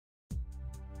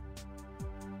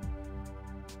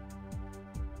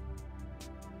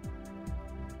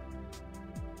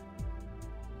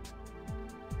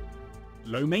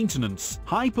low maintenance,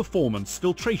 high performance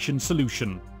filtration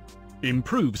solution.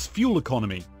 Improves fuel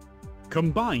economy.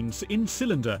 Combines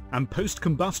in-cylinder and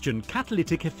post-combustion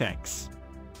catalytic effects.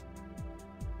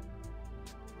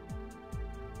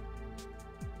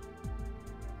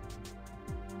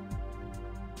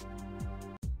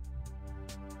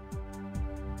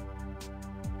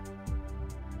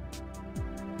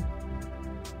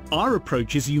 Our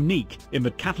approach is unique in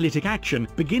that catalytic action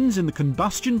begins in the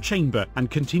combustion chamber and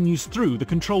continues through the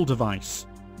control device,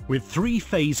 with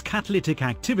three-phase catalytic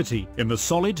activity in the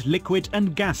solid, liquid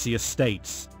and gaseous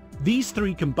states. These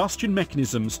three combustion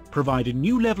mechanisms provide a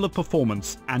new level of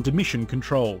performance and emission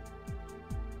control.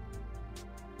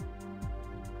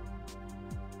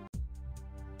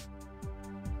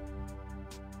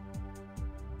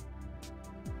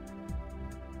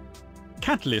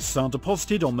 Catalysts are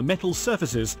deposited on the metal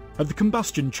surfaces of the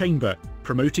combustion chamber,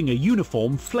 promoting a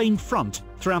uniform flame front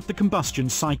throughout the combustion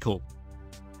cycle.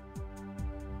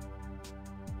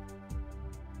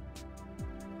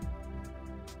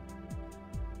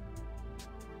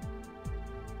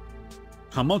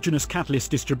 Homogeneous catalyst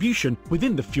distribution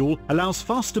within the fuel allows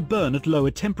faster burn at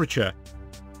lower temperature.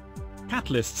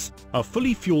 Catalysts are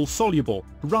fully fuel soluble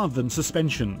rather than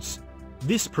suspensions.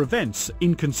 This prevents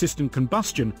inconsistent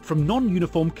combustion from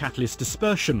non-uniform catalyst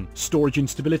dispersion, storage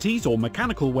instabilities or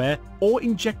mechanical wear, or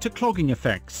injector clogging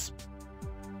effects.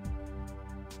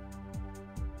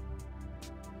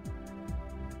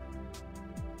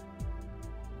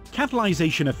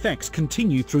 Catalyzation effects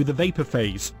continue through the vapor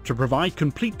phase to provide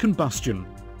complete combustion.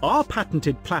 Our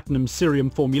patented platinum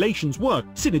cerium formulations work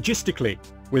synergistically,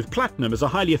 with platinum as a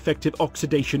highly effective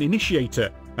oxidation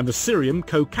initiator and the cerium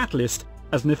co-catalyst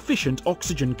as an efficient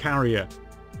oxygen carrier.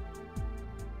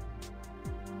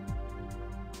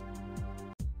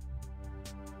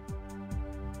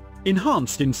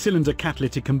 Enhanced in-cylinder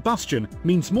catalytic combustion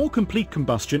means more complete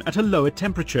combustion at a lower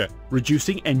temperature,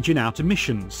 reducing engine-out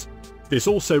emissions. This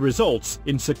also results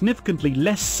in significantly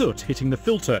less soot hitting the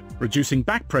filter, reducing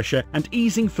back pressure and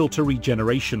easing filter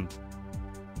regeneration.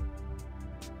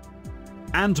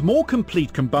 And more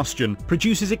complete combustion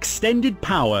produces extended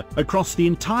power across the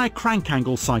entire crank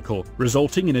angle cycle,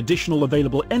 resulting in additional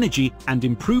available energy and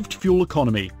improved fuel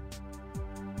economy.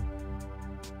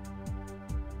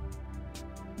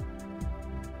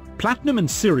 Platinum and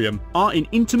cerium are in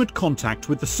intimate contact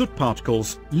with the soot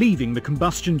particles leaving the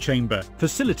combustion chamber,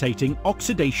 facilitating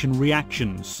oxidation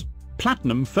reactions.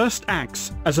 Platinum first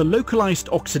acts as a localized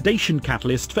oxidation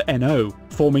catalyst for NO,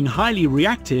 forming highly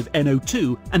reactive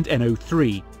NO2 and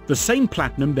NO3. The same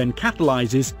platinum then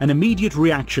catalyzes an immediate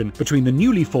reaction between the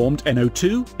newly formed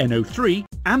NO2, NO3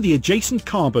 and the adjacent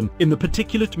carbon in the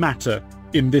particulate matter.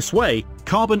 In this way,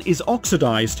 carbon is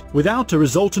oxidized without a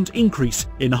resultant increase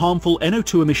in harmful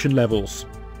NO2 emission levels.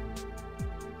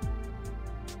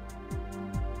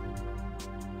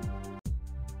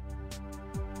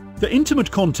 The intimate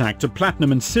contact of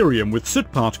platinum and cerium with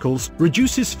soot particles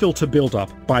reduces filter buildup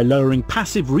by lowering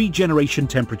passive regeneration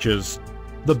temperatures.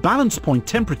 The balance point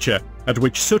temperature at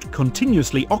which soot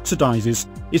continuously oxidizes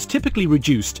is typically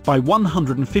reduced by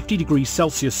 150 degrees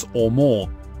Celsius or more.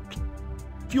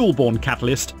 Fuel-borne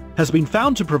catalyst has been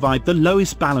found to provide the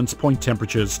lowest balance point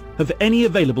temperatures of any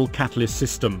available catalyst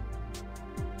system.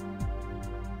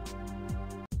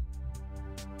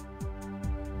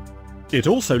 It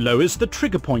also lowers the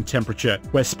trigger point temperature,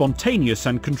 where spontaneous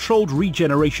and controlled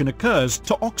regeneration occurs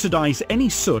to oxidize any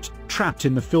soot trapped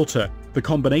in the filter. The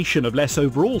combination of less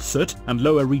overall soot and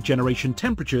lower regeneration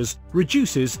temperatures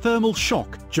reduces thermal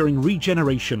shock during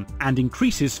regeneration and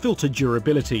increases filter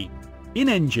durability. In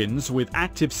engines with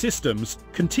active systems,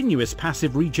 continuous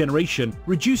passive regeneration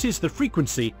reduces the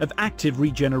frequency of active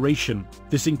regeneration.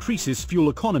 This increases fuel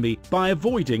economy by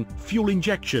avoiding fuel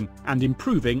injection and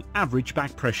improving average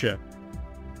back pressure.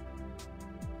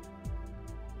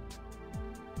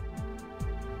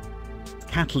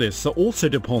 Catalysts are also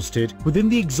deposited within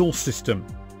the exhaust system.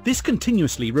 This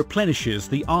continuously replenishes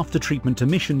the after-treatment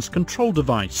emissions control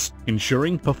device,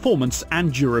 ensuring performance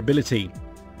and durability.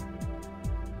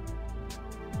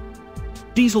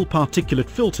 Diesel particulate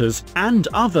filters and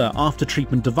other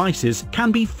after-treatment devices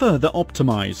can be further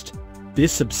optimized.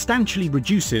 This substantially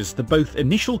reduces the both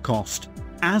initial cost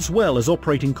as well as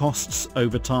operating costs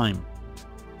over time.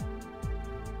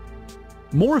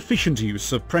 More efficient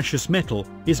use of precious metal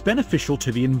is beneficial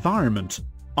to the environment.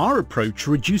 Our approach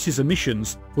reduces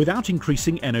emissions without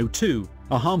increasing NO2,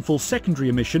 a harmful secondary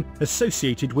emission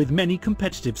associated with many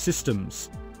competitive systems.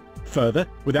 Further,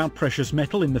 without precious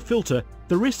metal in the filter,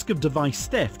 the risk of device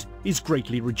theft is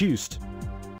greatly reduced.